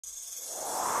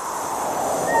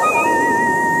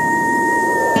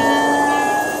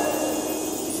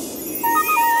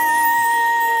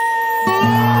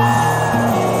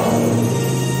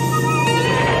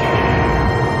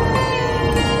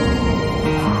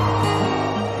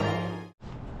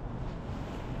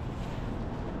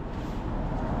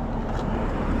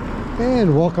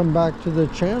And welcome back to the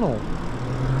channel.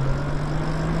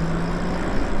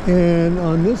 And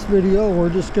on this video we're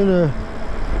just gonna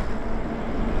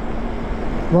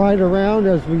ride around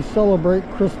as we celebrate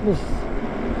Christmas.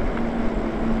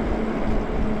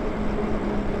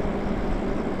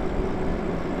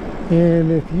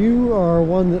 And if you are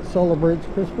one that celebrates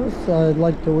Christmas, I'd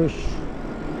like to wish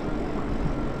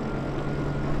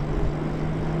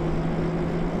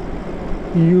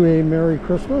you a Merry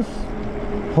Christmas.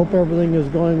 Hope everything is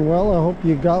going well. I hope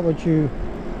you got what you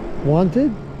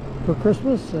wanted for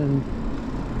Christmas. And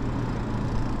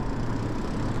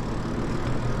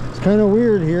it's kind of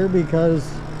weird here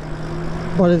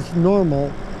but it's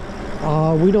normal.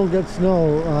 We don't get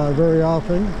snow very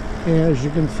often. And as you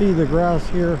can see, the grass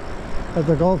here at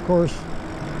the golf course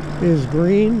is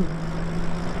green.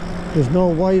 There's no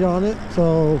white on it,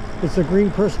 so it's a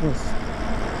green Christmas.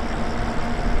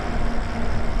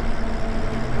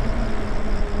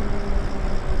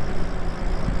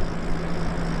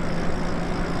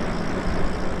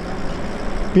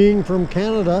 Being from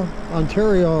Canada,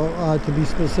 Ontario to be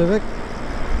specific,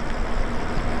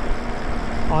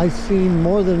 I've seen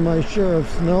more than my share of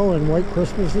snow and white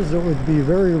Christmases. It would be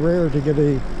very rare to get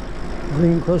a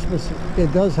green Christmas.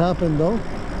 It does happen though.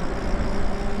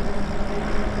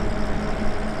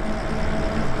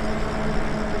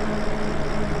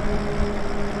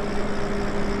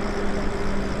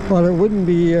 But it wouldn't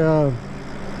be a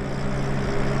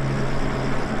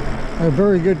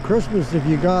very good Christmas if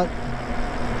you got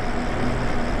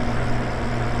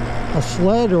a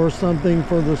sled or something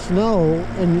for the snow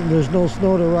and there's no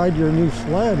snow to ride your new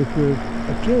sled if you're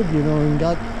a kid, you know, and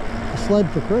got a sled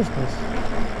for Christmas.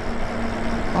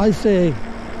 I say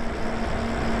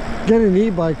get an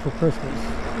e-bike for Christmas.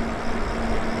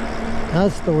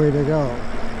 That's the way to go.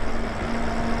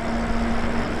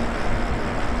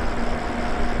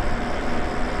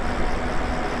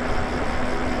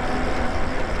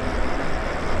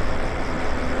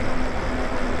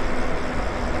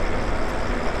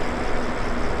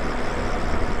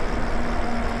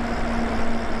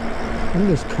 I'm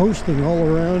just coasting all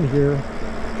around here.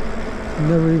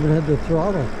 Never even had the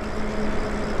throttle.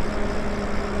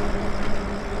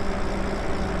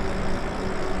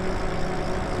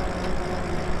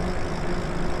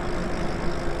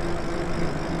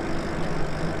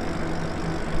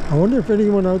 I wonder if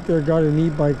anyone out there got an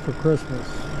e-bike for Christmas.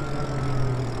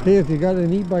 Hey, if you got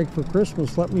an e-bike for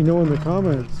Christmas, let me know in the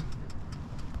comments.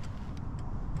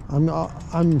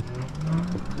 I'm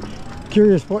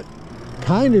curious what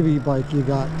kind of e-bike you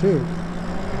got too.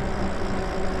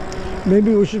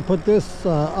 Maybe we should put this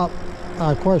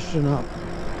question up.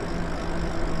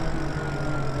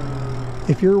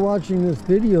 If you're watching this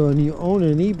video and you own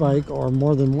an e-bike or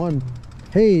more than one,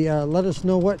 hey, let us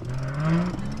know what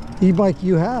e-bike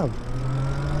you have.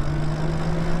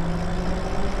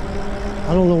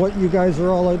 I don't know what you guys are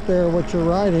all out there, what you're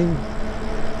riding.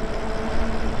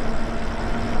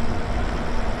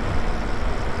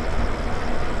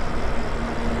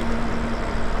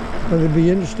 But it'd be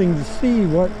interesting to see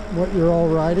what you're all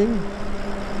riding.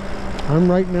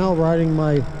 I'm right now riding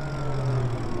my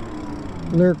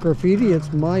Graffiti.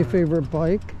 It's my favorite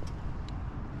bike.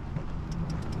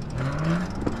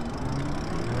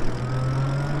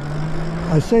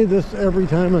 I say this every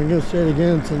time, I'm going to say it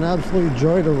again. It's an absolute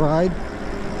joy to ride.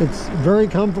 It's very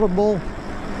comfortable,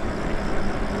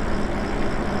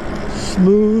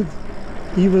 smooth.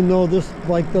 Even though this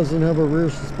bike doesn't have a rear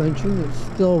suspension, it's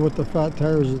still, with the fat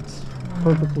tires, it's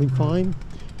perfectly fine.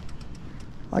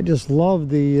 I just love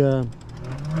the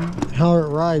how it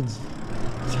rides.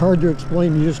 It's hard to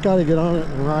explain. You just got to get on it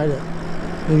and ride it,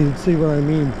 and you can see what I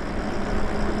mean.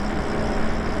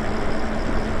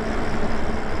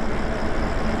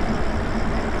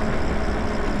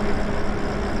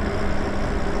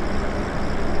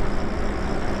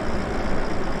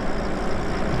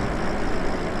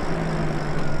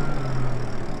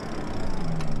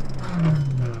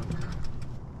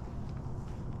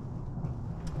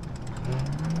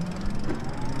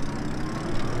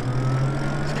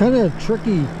 Kind of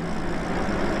tricky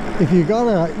if you got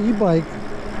an e-bike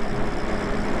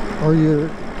or you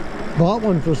bought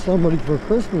one for somebody for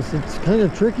Christmas. It's kind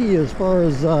of tricky as far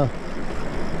as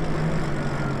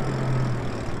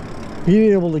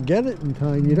being able to get it in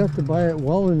time. You'd have to buy it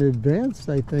well in advance,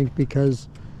 I think, because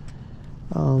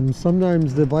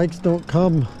sometimes the bikes don't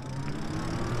come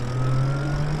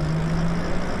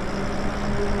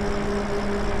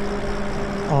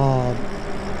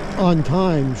on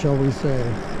time, shall we say.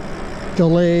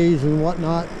 Delays and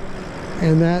whatnot,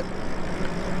 and that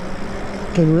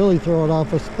can really throw it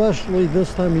off, especially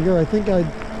this time of year. I think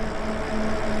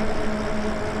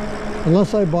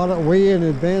unless I bought it way in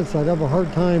advance, I'd have a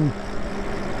hard time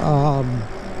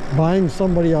buying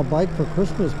somebody a bike for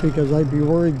Christmas, because I'd be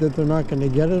worried that they're not going to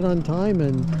get it on time,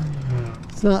 and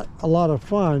it's not a lot of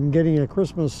fun getting a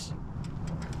Christmas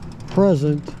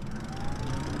present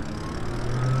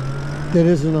that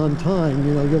isn't on time.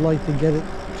 You know, you like to get it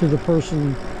to the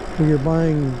person who you're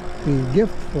buying the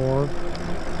gift for,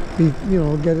 you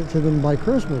know, get it to them by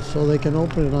Christmas so they can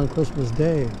open it on Christmas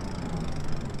Day.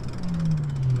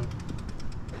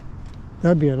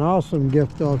 That'd be an awesome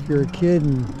gift though, if you're a kid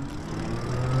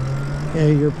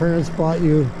and your parents bought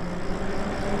you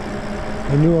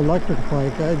a new electric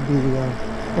bike. I'd be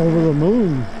over the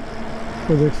moon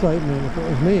with excitement if it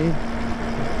was me.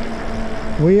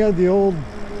 We had the old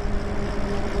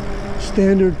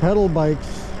standard pedal bikes.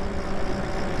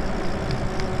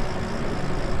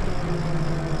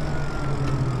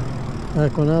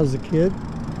 Back when I was a kid,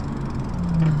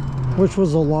 which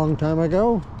was a long time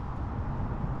ago.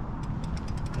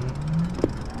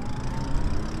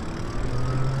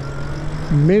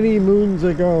 Many moons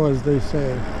ago, as they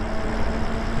say.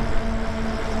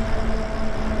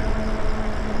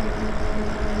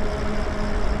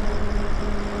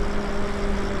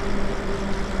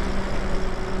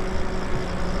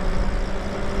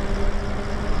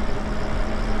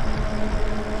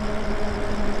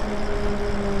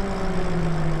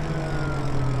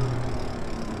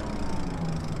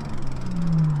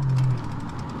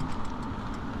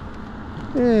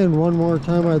 And one more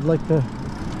time, I'd like to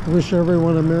wish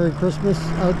everyone a Merry Christmas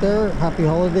out there. Happy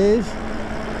holidays.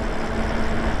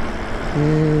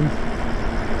 And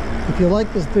if you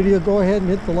like this video, go ahead and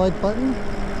hit the like button.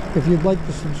 If you'd like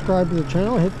to subscribe to the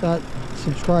channel, hit that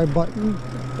subscribe button.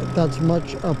 That's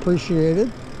much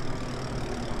appreciated.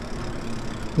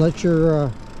 Let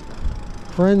your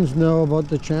friends know about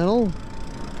the channel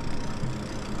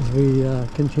as we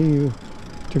continue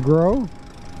to grow.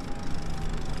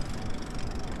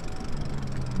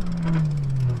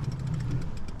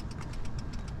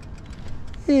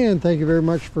 And thank you very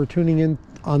much for tuning in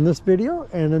on this video,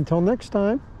 and until next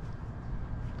time,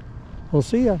 we'll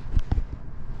see ya.